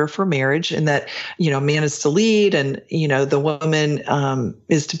God's order for marriage and that, man is to lead and, the woman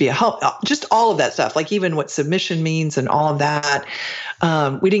is to be a help, just all of that stuff, like even what submission means and all of that.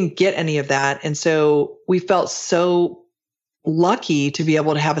 We didn't get any of that. And so we felt so lucky to be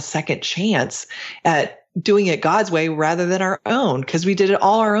able to have a second chance at doing it God's way rather than our own, because we did it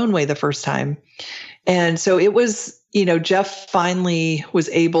all our own way the first time. And so it was, Jeff finally was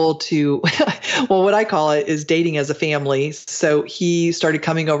able to, well, what I call it is dating as a family. So he started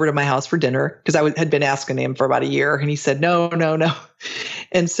coming over to my house for dinner because I had been asking him for about a year and he said, no.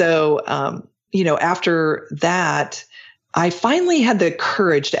 And so, after that, I finally had the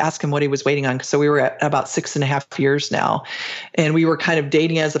courage to ask him what he was waiting on. So we were at about 6.5 years now and we were kind of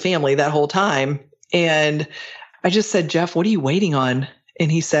dating as a family that whole time. And I just said, Jeff, what are you waiting on?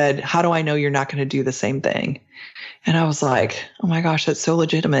 And he said, how do I know you're not going to do the same thing? And I was like, oh my gosh, that's so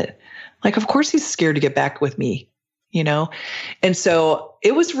legitimate. Like, of course he's scared to get back with me, And so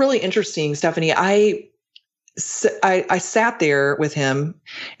it was really interesting, Stephanie. I sat there with him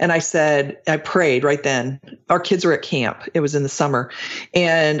and I prayed right then. Our kids were at camp. It was in the summer.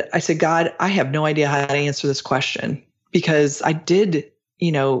 And I said, God, I have no idea how to answer this question because I did,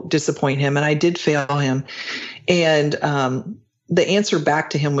 disappoint him and I did fail him. And, the answer back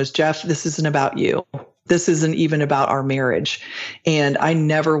to him was, Jeff, this isn't about you. This isn't even about our marriage. And I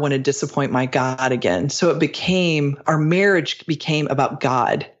never want to disappoint my God again. So our marriage became about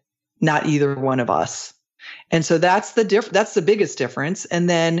God, not either one of us. And so that's the biggest difference. And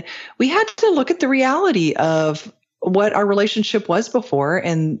then we had to look at the reality of what our relationship was before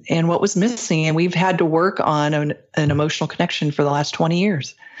and what was missing. And we've had to work on an emotional connection for the last 20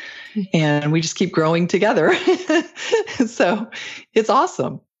 years. And we just keep growing together. So it's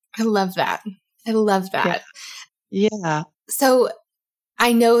awesome. I love that. Yeah. So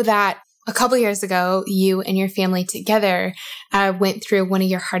I know that a couple years ago, you and your family together went through one of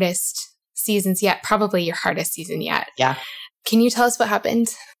your hardest seasons yet, probably your hardest season yet. Yeah. Can you tell us what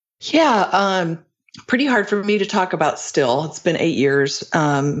happened? Yeah. Pretty hard for me to talk about still. It's been 8 years.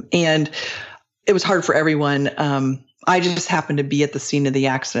 And it was hard for everyone. I just happened to be at the scene of the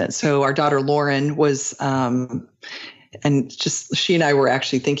accident. So our daughter Lauren was, she and I were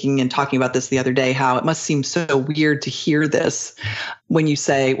actually thinking and talking about this the other day, how it must seem so weird to hear this when you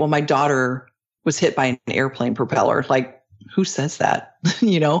say, well, my daughter was hit by an airplane propeller. Like, who says that?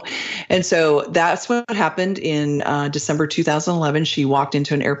 And so that's what happened in December 2011. She walked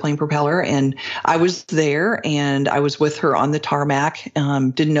into an airplane propeller and I was there and I was with her on the tarmac.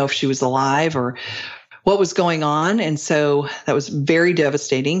 Didn't know if she was alive or what was going on. And so that was very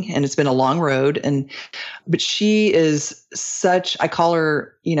devastating and it's been a long road. But she is I call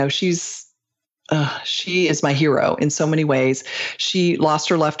her, she's she is my hero in so many ways. She lost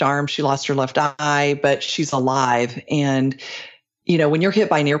her left arm, she lost her left eye, but she's alive. And, when you're hit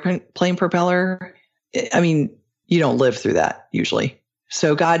by an airplane propeller, I mean, you don't live through that usually.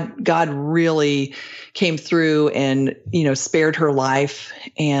 So God really came through and, spared her life.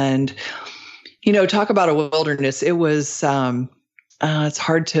 And, talk about a wilderness. It was, it's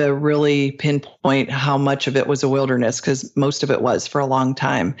hard to really pinpoint how much of it was a wilderness because most of it was for a long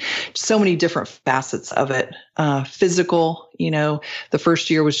time. So many different facets of it. Physical, the first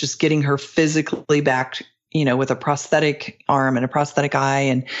year was just getting her physically back, with a prosthetic arm and a prosthetic eye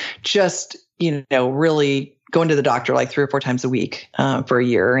and just, really going to the doctor like 3 or 4 times a week for a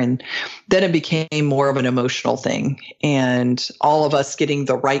year. And then it became more of an emotional thing and all of us getting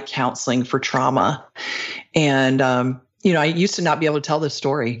the right counseling for trauma. And, I used to not be able to tell this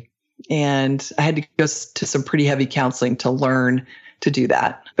story and I had to go to some pretty heavy counseling to learn to do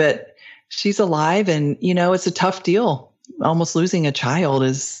that. But she's alive and, it's a tough deal. Almost losing a child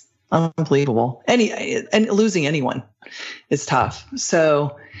is unbelievable. And losing anyone is tough.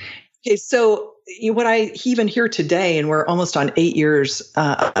 So what I even hear today, and we're almost on 8 years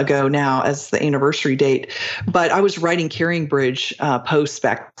ago now as the anniversary date, but I was writing Carrying Bridge posts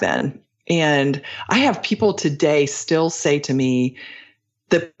back then. And I have people today still say to me,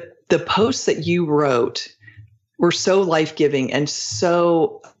 the posts that you wrote were so life-giving and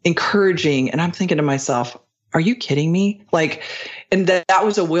so encouraging. And I'm thinking to myself, are you kidding me? And that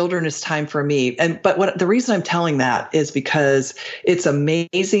was a wilderness time for me. But the reason I'm telling that is because it's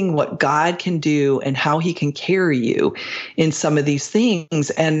amazing what God can do and how he can carry you in some of these things.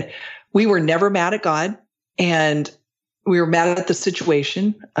 And we were never mad at God and we were mad at the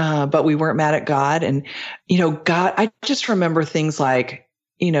situation, but we weren't mad at God. And, God, I just remember things like,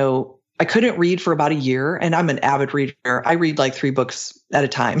 I couldn't read for about a year and I'm an avid reader. I read like 3 books at a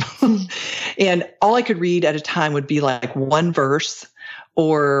time. And all I could read at a time would be like one verse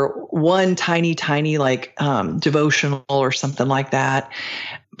or one tiny, devotional or something like that.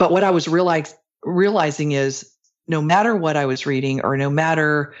 But what I was realizing is no matter what I was reading or no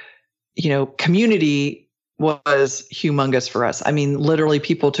matter, community was humongous for us. I mean, literally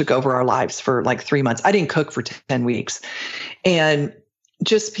people took over our lives for like 3 months. I didn't cook for 10 weeks. And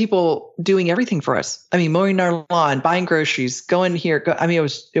just people doing everything for us. I mean, mowing our lawn, buying groceries, going here.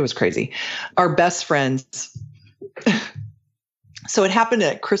 It was crazy. Our best friends. So it happened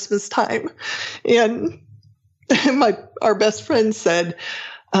at Christmas time. And our best friend said,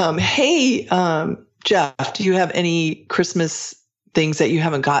 hey, Jeff, do you have any Christmas things that you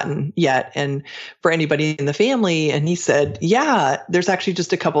haven't gotten yet? And for anybody in the family? And he said, yeah, there's actually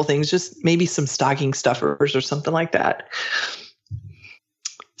just a couple things, just maybe some stocking stuffers or something like that.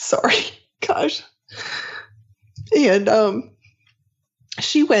 Sorry, gosh. And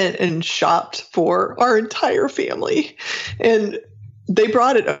she went and shopped for our entire family and they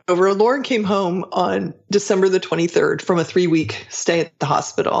brought it over. Lauren came home on December the 23rd from a 3-week stay at the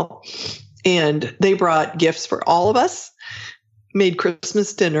hospital. And they brought gifts for all of us, made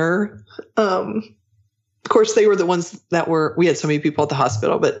Christmas dinner. Of course, they were the ones that we had so many people at the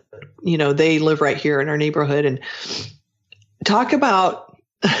hospital, but, they live right here in our neighborhood. And talk about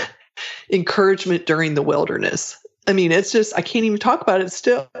encouragement during the wilderness. I mean, it's just, I can't even talk about it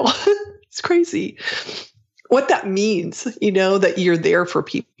still. It's crazy what that means, that you're there for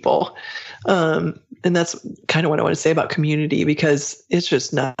people. And that's kind of what I want to say about community because it's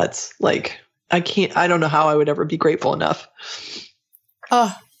just nuts. Like I don't know how I would ever be grateful enough.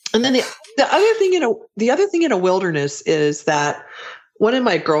 And then the other thing in a wilderness is that one of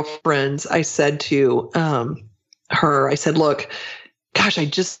my girlfriends, I said to her, I said, look, gosh, I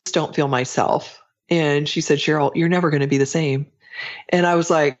just don't feel myself. And she said, Cheryl, you're never going to be the same. And I was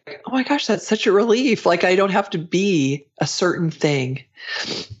like, oh my gosh, that's such a relief. Like I don't have to be a certain thing.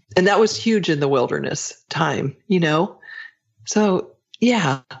 And that was huge in the wilderness time, So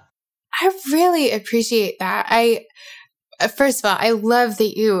yeah. I really appreciate that. First of all, I love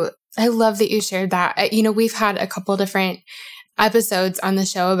that you shared that. We've had a couple different episodes on the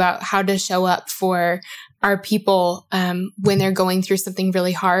show about how to show up for our people when they're going through something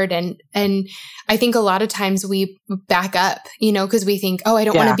really hard. And I think a lot of times we back up, because we think, oh, I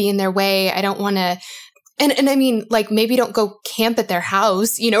don't want to be in their way. I don't want to. And I mean, like, maybe don't go camp at their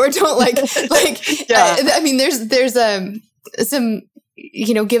house, or don't there's some,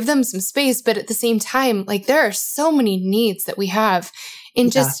 give them some space. But at the same time, like, there are so many needs that we have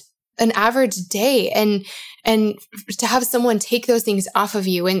in just an average day. And to have someone take those things off of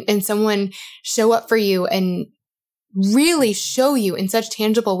you and someone show up for you and really show you in such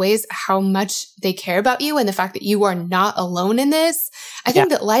tangible ways how much they care about you and the fact that you are not alone in this. I think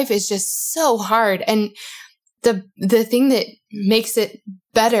that life is just so hard. And the thing that makes it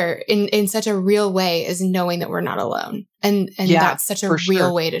better in such a real way is knowing that we're not alone. And that's such a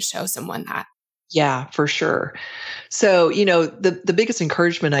real way to show someone that. Yeah, for sure. So, the biggest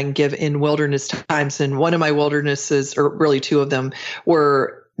encouragement I can give in wilderness times, and one of my wildernesses, or really two of them,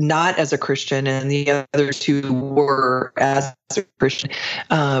 were not as a Christian, and the other two were as a Christian,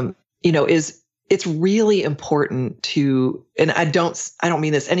 is it's really important to, and I don't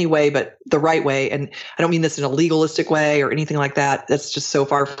mean this anyway, but the right way. And I don't mean this in a legalistic way or anything like that. That's just so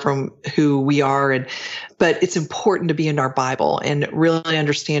far from who we are. But it's important to be in our Bible and really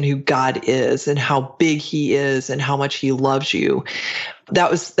understand who God is and how big he is and how much he loves you.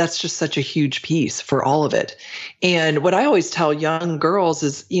 That's just such a huge piece for all of it. And what I always tell young girls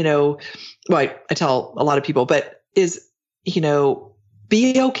is, I tell a lot of people, but is,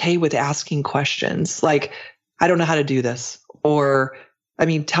 be okay with asking questions like, I don't know how to do this. Or,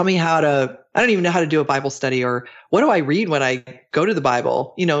 tell me I don't even know how to do a Bible study, or what do I read when I go to the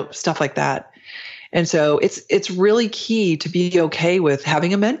Bible, stuff like that. And so it's really key to be okay with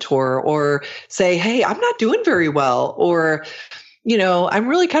having a mentor, or say, hey, I'm not doing very well, or, I'm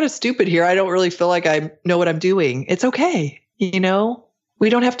really kind of stupid here. I don't really feel like I know what I'm doing. It's okay. We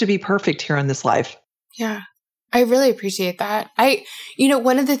don't have to be perfect here in this life. Yeah. I really appreciate that.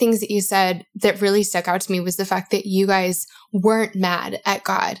 One of the things that you said that really stuck out to me was the fact that you guys weren't mad at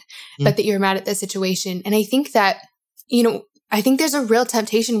God, but that you're mad at the situation. And I think that, I think there's a real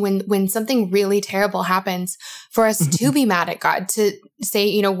temptation when something really terrible happens for us to be mad at God, to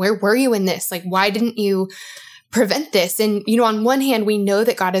say, where were you in this? Like, why didn't you prevent this? And, on one hand, we know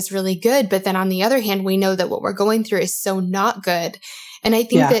that God is really good, but then on the other hand, we know that what we're going through is so not good. And I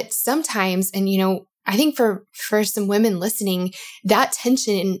think that sometimes, and, I think for some women listening, that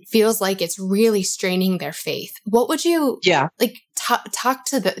tension feels like it's really straining their faith. What would you talk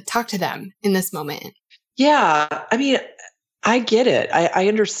to them in this moment? Yeah. I get it. I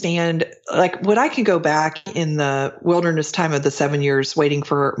understand. Like, when I can go back in the wilderness time of the 7 years waiting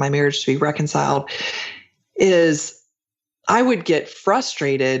for my marriage to be reconciled, is I would get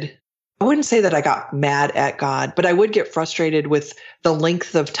frustrated. I wouldn't say that I got mad at God, but I would get frustrated with the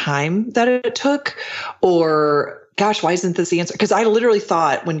length of time that it took, or, gosh, why isn't this the answer? Because I literally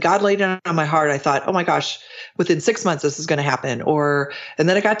thought, when God laid it on my heart, I thought, oh my gosh, within 6 months, this is going to happen. And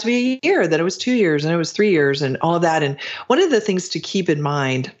then it got to be a year, then it was 2 years, and it was 3 years, and all of that. And one of the things to keep in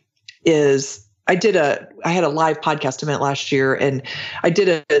mind is I had a live podcast event last year, and I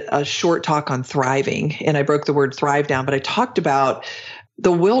did a short talk on thriving, and I broke the word thrive down, but I talked about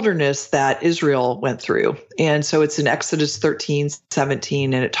the wilderness that Israel went through. And so it's in Exodus 13:17,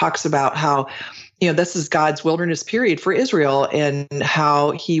 and it talks about how, this is God's wilderness period for Israel, and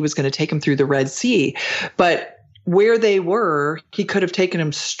how he was going to take them through the Red Sea. But where they were, he could have taken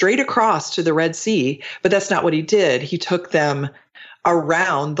them straight across to the Red Sea, but that's not what he did. He took them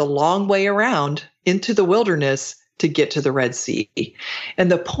around, the long way around, into the wilderness to get to the Red Sea.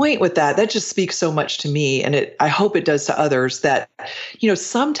 And the point with that just speaks so much to me, and I hope it does to others, that,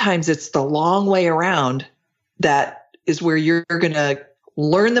 sometimes it's the long way around that is where you're going to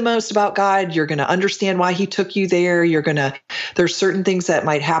learn the most about God. You're going to understand why he took you there. There's certain things that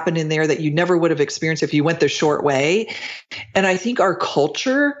might happen in there that you never would have experienced if you went the short way. And I think our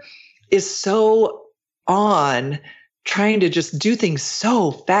culture is so on trying to just do things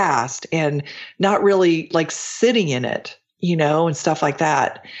so fast and not really like sitting in it, and stuff like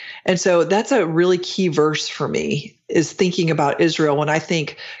that. And so that's a really key verse for me, is thinking about Israel when I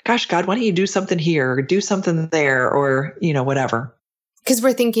think, gosh, God, why don't you do something here, or do something there, or, whatever. Because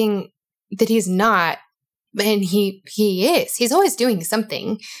we're thinking that he's not, and he is. He's always doing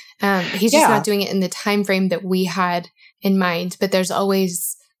something. He's just not doing it in the time frame that we had in mind, but there's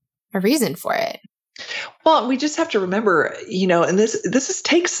always a reason for it. Well, we just have to remember, and this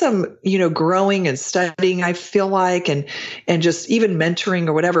takes some, growing and studying, I feel like, and just even mentoring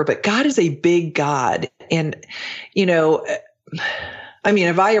or whatever, but God is a big God. And,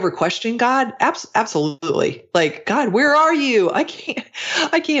 have I ever questioned God? Absolutely. Like, God, where are you? I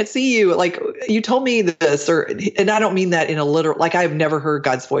can't see you. Like, you told me this, and I don't mean that in a literal, like, I've never heard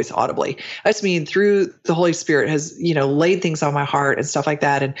God's voice audibly. I just mean through the Holy Spirit has, laid things on my heart and stuff like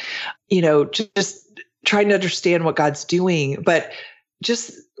that. And, just trying to understand what God's doing, but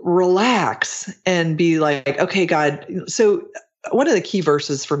just relax and be like, okay, God. So one of the key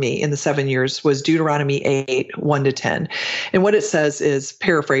verses for me in the 7 years was Deuteronomy 8:1-10. And what it says is,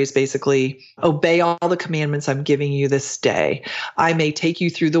 paraphrase, basically, obey all the commandments I'm giving you this day. I may take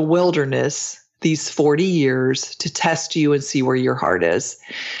you through the wilderness these 40 years to test you and see where your heart is.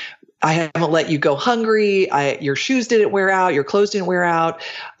 I haven't let you go hungry. Your shoes didn't wear out. Your clothes didn't wear out.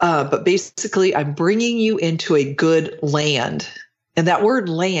 But basically, I'm bringing you into a good land. And that word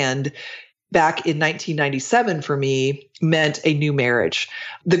land back in 1997 for me meant a new marriage.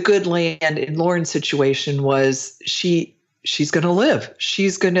 The good land in Lauren's situation was she's going to live.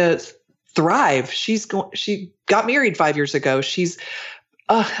 She's going to thrive. She got married 5 years ago. She's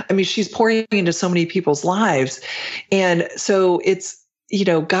pouring into so many people's lives. And so it's,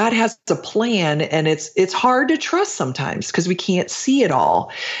 God has a plan, and it's hard to trust sometimes because we can't see it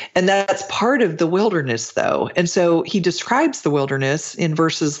all. And that's part of the wilderness, though. And so he describes the wilderness in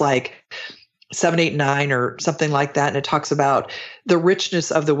verses like 7, 8, 9, or something like that. And it talks about the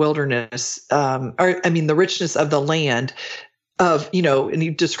richness of the wilderness, the richness of the land and he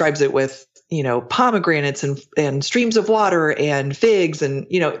describes it with, pomegranates and streams of water and figs and,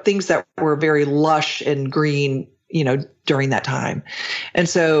 things that were very lush and green, during that time. And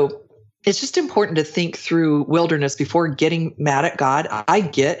so it's just important to think through wilderness before getting mad at God. I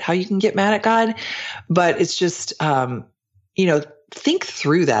get how you can get mad at God, but it's just, think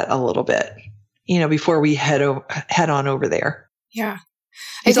through that a little bit, before we head on over there. Yeah.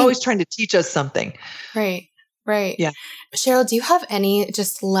 He's always trying to teach us something. Right. Yeah. Cheryl, do you have any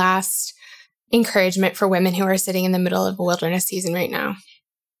just last encouragement for women who are sitting in the middle of a wilderness season right now?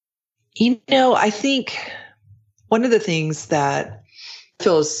 I think one of the things that I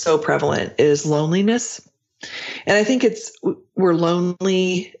feel is so prevalent is loneliness. And I think we're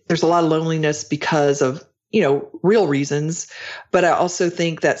lonely. There's a lot of loneliness because of, real reasons. But I also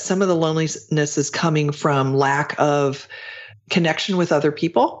think that some of the loneliness is coming from lack of connection with other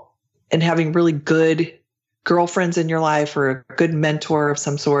people and having really good girlfriends in your life or a good mentor of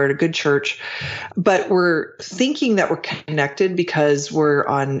some sort, a good church. But we're thinking that we're connected because we're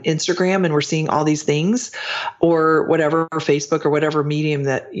on Instagram and we're seeing all these things or whatever, or Facebook or whatever medium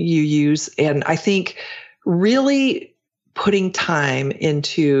that you use. And I think really putting time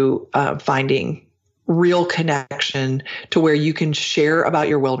into finding real connection to where you can share about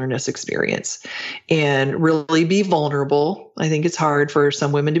your wilderness experience and really be vulnerable. I think it's hard for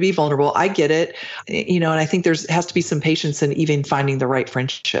some women to be vulnerable. I get it, and I think has to be some patience in even finding the right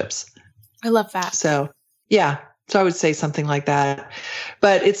friendships. I love that. So, yeah. So I would say something like that,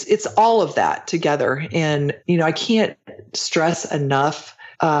 but it's all of that together. And, I can't stress enough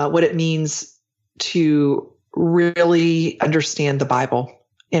what it means to really understand the Bible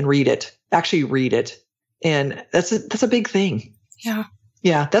and read it. Actually read it. And that's a big thing. Yeah.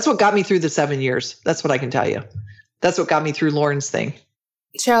 Yeah. That's what got me through the 7 years. That's what I can tell you. That's what got me through Lauren's thing.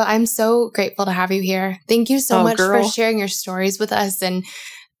 Cheryl, I'm so grateful to have you here. Thank you so much girl. for sharing your stories with us. And,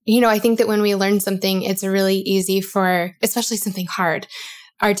 I think that when we learn something, it's really easy for, especially something hard,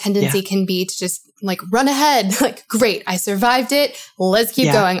 our tendency can be to just run ahead, great, I survived it. Let's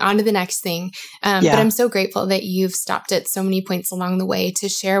keep going on to the next thing. But I'm so grateful that you've stopped at so many points along the way to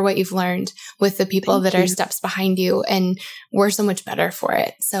share what you've learned with the people that are steps behind you. And we're so much better for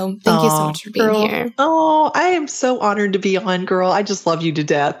it. So thank you so much for being here. Oh, I am so honored to be on, girl. I just love you to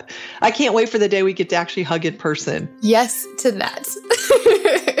death. I can't wait for the day we get to actually hug in person. Yes to that.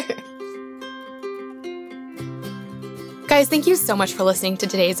 Guys, thank you so much for listening to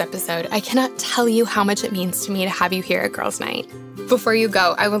today's episode. I cannot tell you how much it means to me to have you here at Girls Night. Before you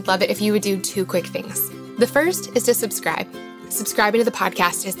go, I would love it if you would do 2 quick things. The first is to subscribe. Subscribing to the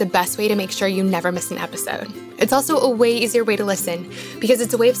podcast is the best way to make sure you never miss an episode. It's also a way easier way to listen because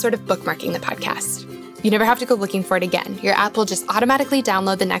it's a way of sort of bookmarking the podcast. You never have to go looking for it again. Your app will just automatically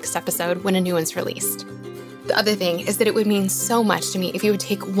download the next episode when a new one's released. The other thing is that it would mean so much to me if you would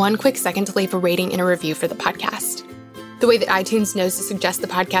take 1 quick second to leave a rating and a review for the podcast. The way that iTunes knows to suggest the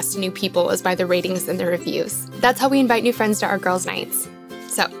podcast to new people is by the ratings and the reviews. That's how we invite new friends to our girls' nights.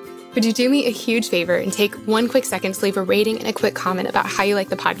 So, would you do me a huge favor and take 1 quick second to leave a rating and a quick comment about how you like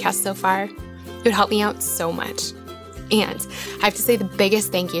the podcast so far? It would help me out so much. And I have to say the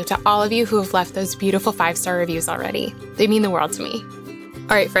biggest thank you to all of you who have left those beautiful 5-star reviews already. They mean the world to me.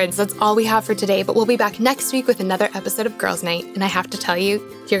 All right, friends, that's all we have for today, but we'll be back next week with another episode of Girls Night, and I have to tell you,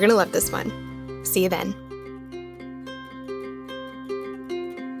 you're going to love this one. See you then.